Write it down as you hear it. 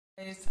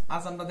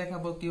আজ আমরা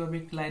দেখাবো কিভাবে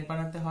লাইট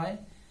বানাতে হয়।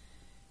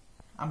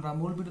 আমরা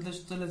মূল ভিডিওতে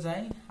চলে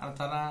যাই। আর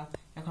যারা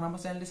এখন আমার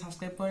চ্যানেলটি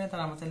সাবস্ক্রাইব করেন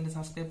তারা আমার চ্যানেলটি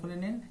সাবস্ক্রাইব করে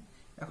নিন।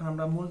 এখন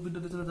আমরা মূল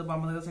ভিডিওতে চলে যাব।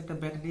 আমাদের কাছে একটা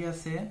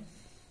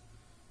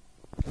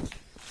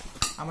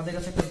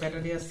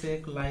ব্যাটারি আছে,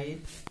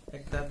 লাইট,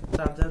 একটা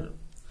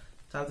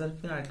চার্জার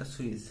পিন আর একটা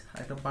সুইচ আর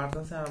একটা পার্ট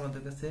আছে। আর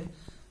আমাদের কাছে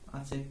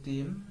আছে একটি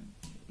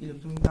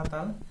ইলেকট্রনিক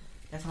তাতাল।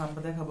 এখন আমরা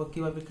দেখাবো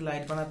কিভাবে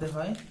লাইট বানাতে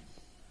হয়।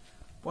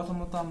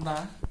 প্রথমত আমরা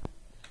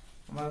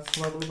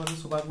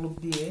সুপার গ্লু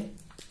দিয়ে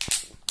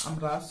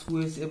আমরা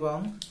সুইচ এবং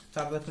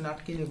চার্জার পিন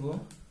আটকে নেব।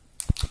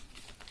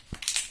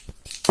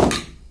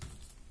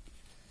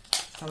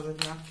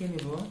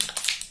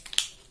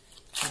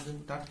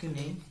 আটকে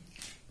নেই।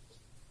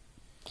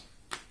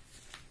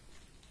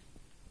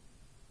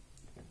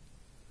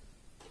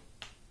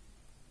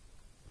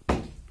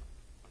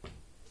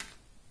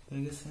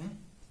 হয়ে গেছে।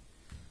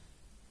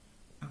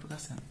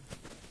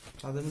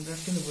 চার্জার পিনটা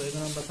আটকে নেব।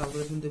 এখানে আমরা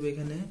চার্জার পিন দেবো।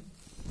 এখানে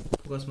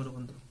ফোকাস মারো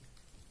বন্ধু।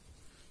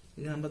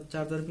 এখানে আমরা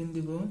চার্জার পিন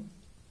দিব।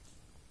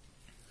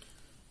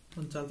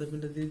 চার্জার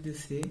পিনটা দিয়ে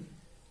দিচ্ছি।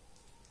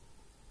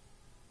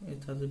 এই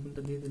চার্জার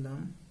পিনটা দিয়ে দিলাম।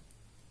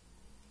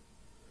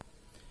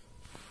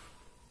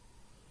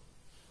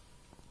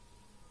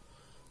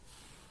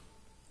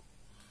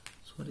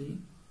 সরি,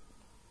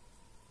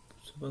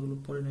 সুপারগুলো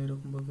পরে না,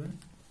 এরকম ভাবে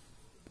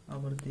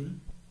আবার দিই।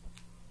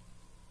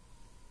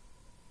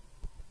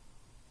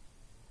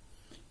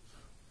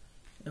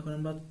 এখন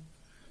আমরা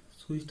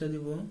সুইচটা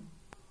দিব।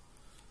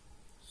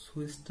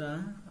 সুইচটা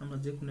আমরা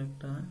যে কোনো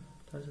একটা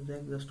তার সাথে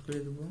অ্যাডজাস্ট করে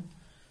দেব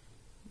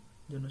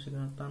যেন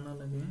সেখানে টানা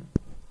লাগে।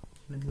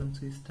 এখানে দিলাম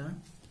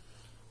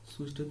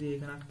সুইচটা দিয়ে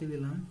এখানে আটকে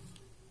দিলাম।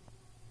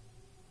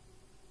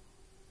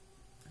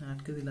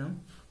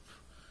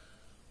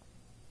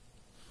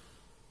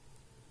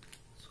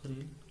 সরি,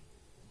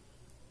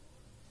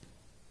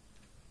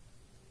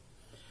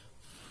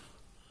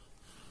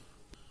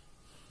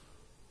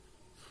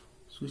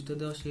 সুইচটা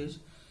দেওয়া শেষ।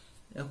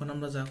 এখন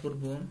আমরা যা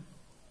করব,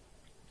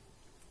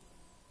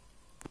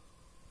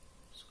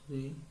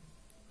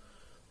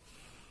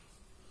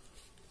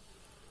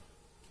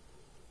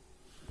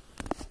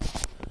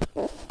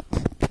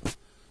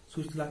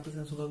 সুইচটা লাগতেছে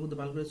না, সুপার গ্লুতে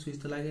ভালো করে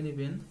সুইচটা লাগিয়ে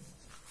নেবেন।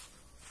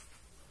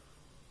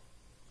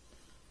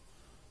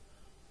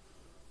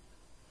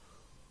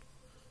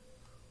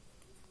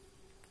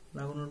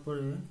 লাগানোর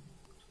পরে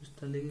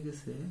সুইচটা লেগে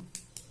গেছে।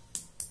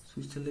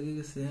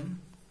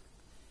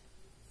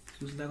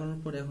 সুইচ লাগানোর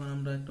পরে এখন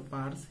আমরা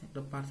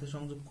একটা পার্টসে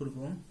সংযোগ করব।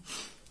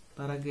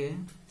 তার আগে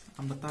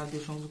আমরা তার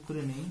দিয়ে সংযোগ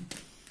করে নেই।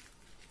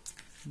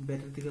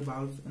 ব্যাটারি থেকে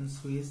bulb and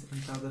switch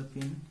and charger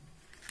pin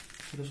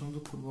সেটা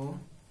সংযোগ করব।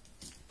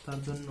 তার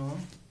জন্য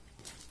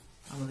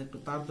আমাদের একটু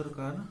তার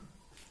দরকার।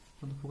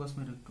 ফোকাস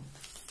মেরে একটু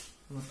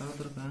তার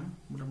দরকার।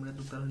 মোটামুটি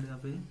একটু তার হলে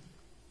যাবে।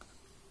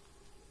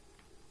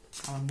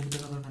 আমার মুখ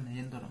দেখা দরকার নেই।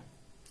 ধরো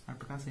আর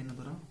একটু কাছে এনে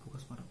ধরো,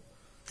 ফোকাস মারো,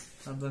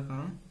 তার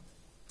দরকার।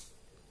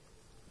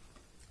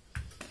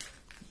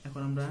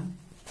 এখন আমরা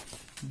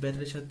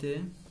ব্যাটারির সাথে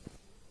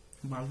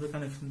বাল্বের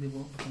কানেকশন দিব।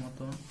 প্রথমত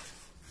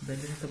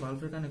ব্যাটারির সাথে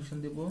বাল্বের কানেকশন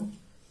দিব,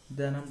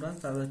 দেন আমরা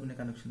চার্জার পিনে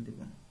কানেকশন দিব।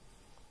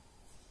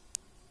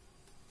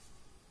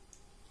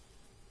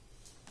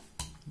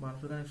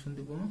 বাল্বের কানেকশন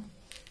দিব,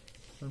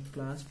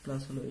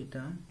 প্লাস হলো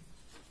এটা,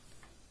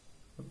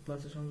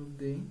 প্লাসের সংযোগ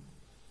দিই।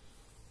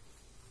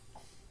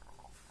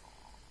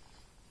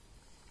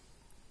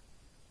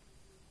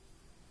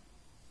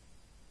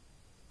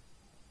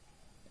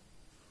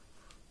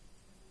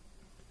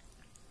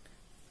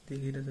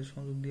 দেখি এটাতে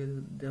সংযোগ দিয়ে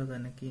দেওয়া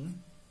যায় নাকি।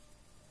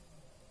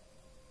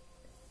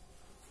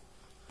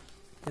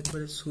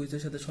 একবারে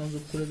সুইচের সাথে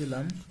সংযোগ করে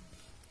দিলাম।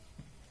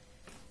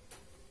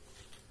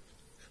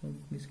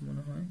 সংযোগ নিচে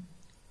মনে হয়,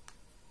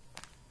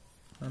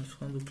 কারণ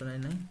সংযোগটা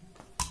নাই।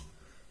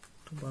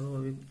 একটু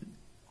ভালোভাবে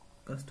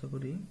কাজটা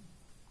করি।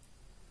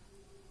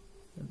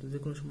 যে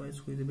কোনো সময়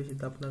সুইচে বেশি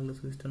তাপ লাগলে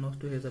সুইচটা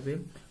নষ্ট হয়ে যাবে।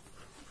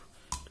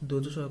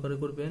 ধৈর্য সহকারে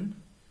করবেন।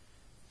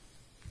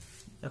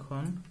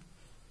 এখন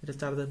এটা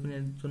চার্জার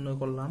পিনের জন্য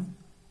করলাম।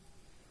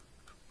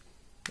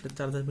 এটা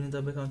চার্জার পিনে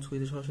যাবে, কারণ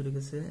সুইচে সরাসরি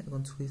গেছে।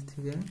 এখন সুইচ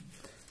থেকে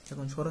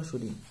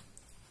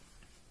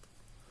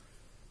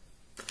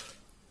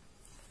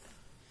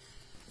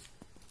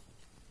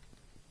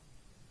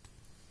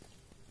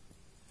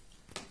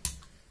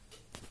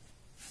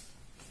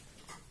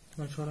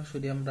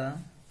সরাসরি আমরা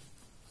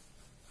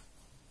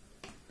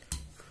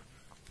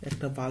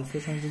একটা বাল্বে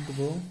সংযোগ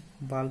দেব।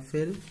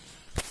 বাল্বের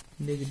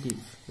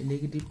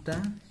নেগেটিভটা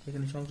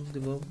এখানে সংযোগ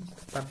দেব।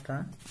 তারটা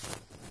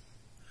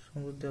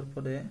সংযোগ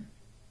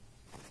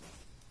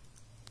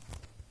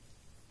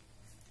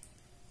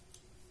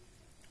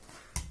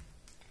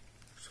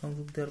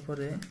দেওয়ার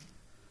পরে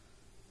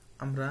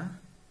আমরা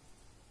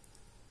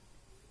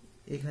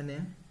এখানে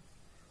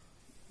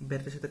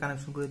ব্যাটারির সাথে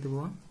কানেকশন করে দেব।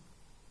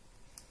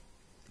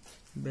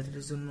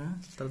 ব্যাটারির জন্য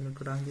তাহলে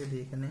একটু রাং দিয়ে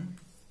দিই এখানে,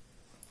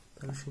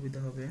 তাহলে সুবিধা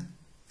হবে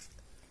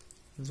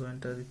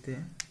জয়েন্টটা দিতে।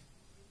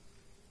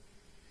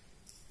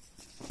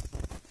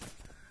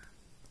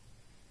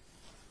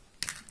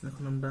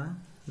 এখন আমরা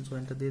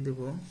জয়েন্টটা দিয়ে দেব।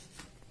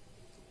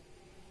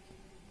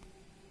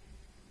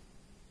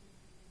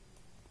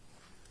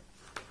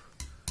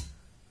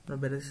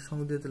 ব্যাটারির সাথে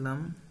সংযোগ দিয়ে দিলাম।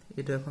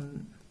 এটা এখন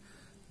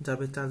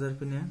যাবে চার্জার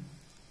পিনে,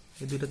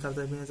 এই দুইটা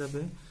চার্জার পিনে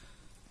যাবে।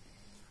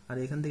 আর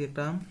এখান থেকে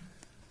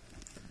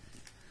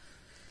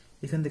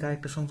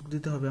আরেকটা সংযোগ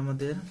দিতে হবে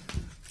আমাদের,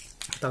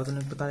 তার জন্য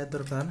একটু তারের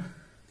দরকার।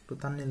 একটু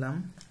তার নিলাম,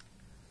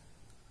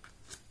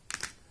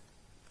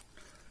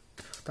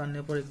 তার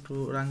নেওয়ার পর একটু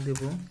রাং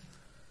দেব।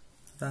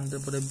 রাং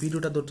দেওয়ার পরে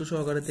ভিডিওটা ধৈর্য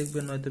সহকারে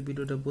দেখবেন, নয়তো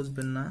ভিডিওটা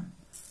বুঝবেন না,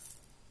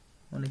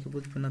 অনেকে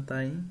বুঝবে না,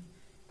 তাই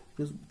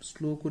একটু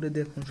স্লো করে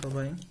দেখুন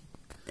সবাই।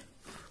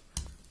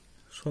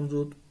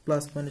 সংযোগ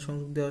প্লাস পয়েন্টে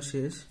সংযোগ দেওয়া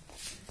শেষ।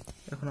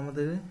 এখন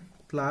আমাদের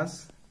প্লাস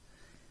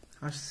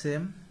আসছে,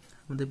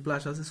 আমাদের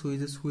প্লাস আছে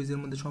সুইচের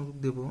মধ্যে সংযোগ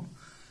দেব।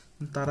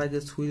 তার আগে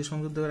সুইচের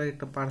সংযোগ দেওয়ার আগে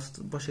একটা পার্স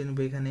বসিয়ে নেব।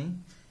 এখানে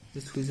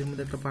সুইচের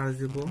মধ্যে একটা পার্স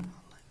দেব,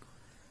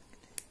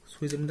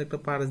 সুইচের মধ্যে একটা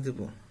পার্স দেব।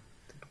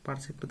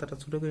 পার্স একটু তারা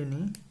ছোট করে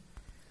নিই,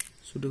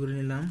 ছোট করে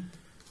নিলাম।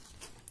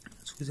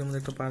 সুইচের মধ্যে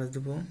একটা পার্স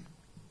দেব,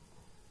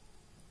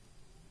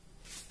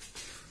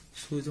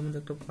 সুইচের মধ্যে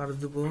একটা পার্স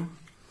দেব।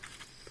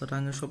 তো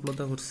রাঙের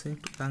সফলতা করছে,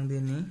 একটু রাং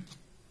দিয়ে নিই।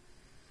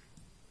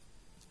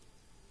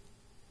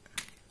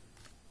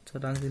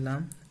 রাং দিলাম,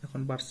 এখন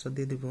বার্সটা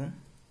দিয়ে দিব।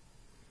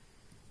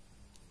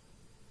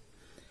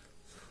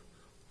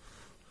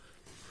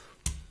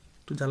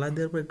 একটু জ্বালাই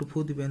দেওয়ার পর একটু ফু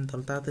দিবেন,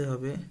 তাহলে তাড়াতাড়ি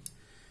হবে।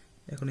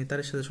 এখন এই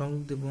তারের সাথে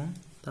সংযোগ দেব,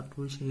 তারপর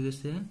হয়ে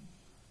গেছে।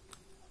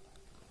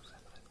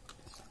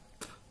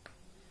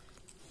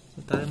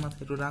 তারের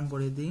মাথায় একটু রাং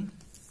ভরিয়ে দিই।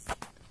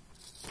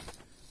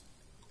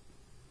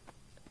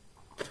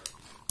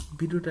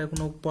 ভিডিওটা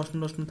কোনো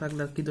প্রশ্ন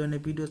থাকলে, কি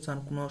ধরনের ভিডিও চান,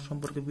 কোনো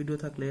সম্পর্কে ভিডিও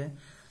থাকলে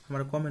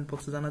আমার কমেন্ট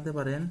বক্সে জানাতে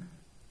পারেন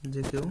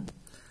যে কেউ।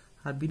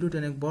 আর ভিডিওটা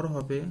অনেক বড়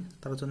হবে,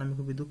 তার জন্য আমি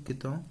খুবই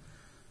দুঃখিত,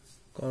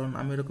 কারণ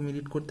আমি এরকম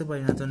এডিট করতে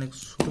পারি না, যে অনেক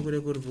ছোট করে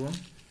করব।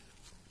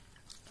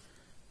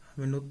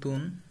 আমি নতুন,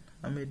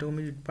 আমি এরকম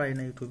এডিট পারি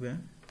না ইউটিউবে।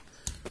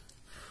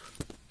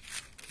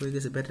 হয়ে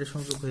গেছে, ব্যাটারি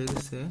সংযোগ হয়ে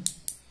গেছে।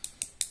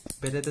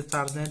 ব্যাটারিতে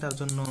চার্জ নেই, তার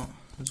জন্য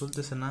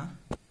জ্বলতেছে না।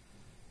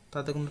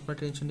 তাতে কোনো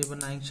টেনশন নেবেন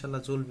না,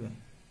 ইনশাল্লাহ জ্বলবে,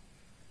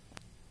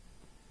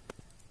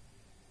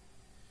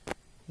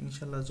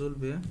 ইনশাল্লাহ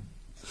জ্বলবে।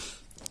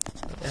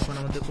 এখন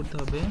আমাদের করতে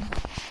হবে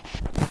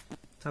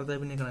চার্জার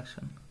পিনে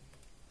কানেকশন।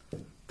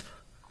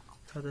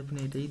 চার্জার পিনে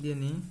এটাই দিয়ে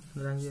নিই,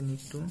 রাং দিয়ে নিই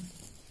একটু।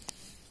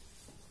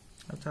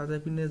 আর চার্জার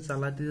পিনে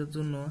জ্বালা দেওয়ার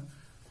জন্য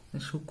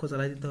সূক্ষ্ম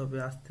জ্বালাই দিতে হবে,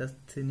 আস্তে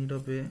আস্তে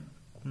নীরবে,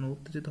 কোনো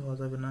উত্তেজিত হওয়া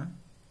যাবে না।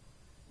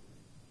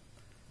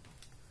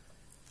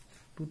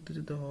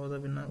 উত্তেজিত হওয়া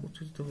যাবে না,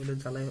 উত্তেজিত হলে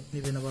জ্বালাই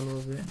নিবে না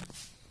ভালোভাবে।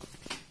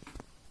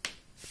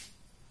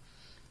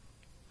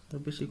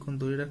 বেশিক্ষণ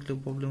ধরে রাখলে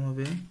প্রবলেম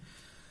হবে।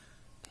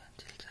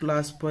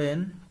 প্লাস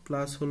পয়েন্ট,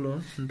 প্লাস হলো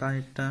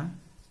ডানেরটা,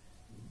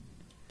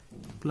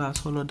 প্লাস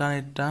হলো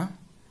ডানেরটা,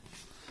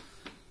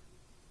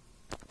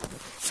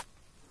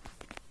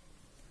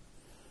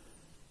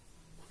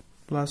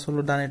 প্লাস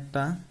হলো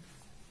ডানেরটা,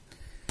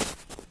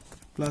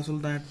 প্লাস হলো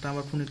ডানেরটা।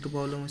 আমার ফোনে একটু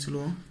প্রবলেম হয়েছিল।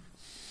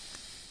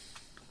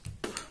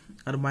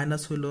 আর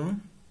মাইনাস হলো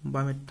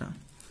বামেরটা,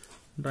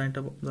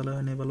 ডানেরটা জ্বালা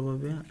হয় না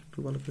ভালোভাবে, একটু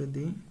ভালো করে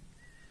দিই।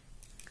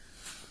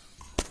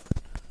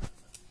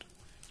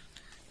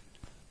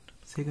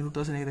 সেকেন্ড উঠতে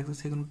আসে নাকি দেখো,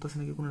 সেকেন্ড উঠতে আসে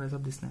নাকি, কোনো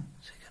রেজাল্ট দিস না,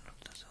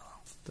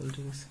 তাহলে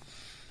ঠিক আছে।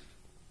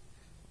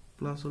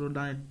 প্লাস হলো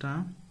ডানেরটা,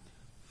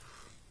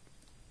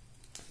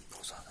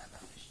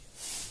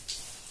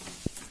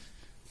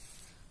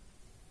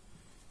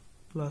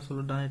 প্লাস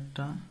হলো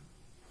ডানেরটা,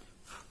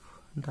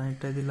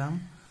 ডানেরটা দিলাম।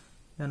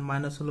 এন্ড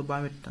মাইনাস হলো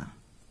বামেরটা,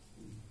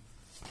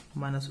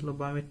 মাইনাস হলো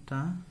বামেরটা,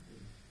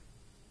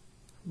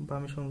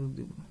 বামে সংযোগ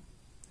দিব।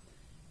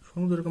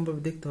 সংযোগ এরকম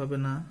ভাবে দেখতে হবে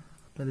না,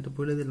 আপনাদের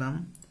বলে দিলাম।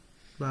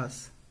 প্লাস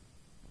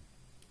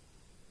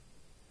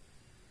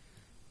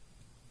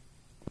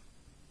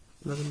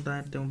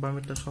ডানেরটা এবং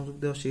বামেরটা সংযোগ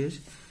দেওয়া শেষ।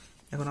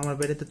 এখন আমার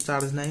ব্যাটারিতে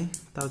চার্জ নাই,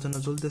 তার জন্য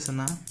জ্বলতেছে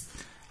না।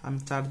 আমি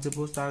চার্জ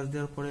দেবো, চার্জ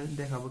দেওয়ার পরে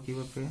দেখাবো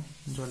কিভাবে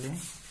জ্বলে।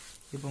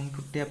 এবং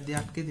একটু ট্যাপ দিয়ে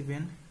আটকে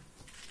দিবেন,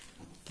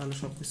 তাহলে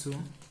সবকিছু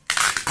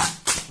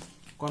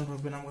কনফার্ম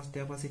হবে। আমার কাছে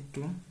ট্যাপ আছে,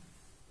 একটু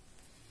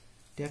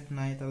ট্যাপ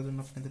নাই, তার জন্য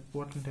আপনাদের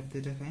পটন ট্যাপ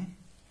দিয়ে দেখায়।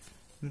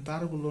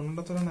 তারগুলো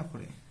নড়াচড়া না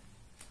করে,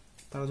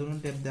 তার জন্য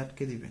ট্যাপ দিয়ে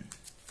আটকে দিবেন,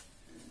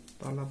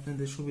 তাহলে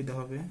আপনাদের সুবিধা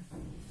হবে।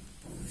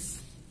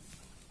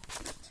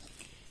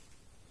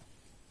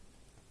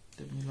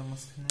 নিলাম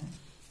মাঝখানে,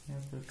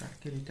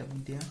 আটকে দিই ট্যাপ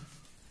দিয়ে,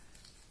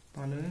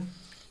 তাহলে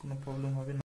কোনো প্রবলেম হবে না।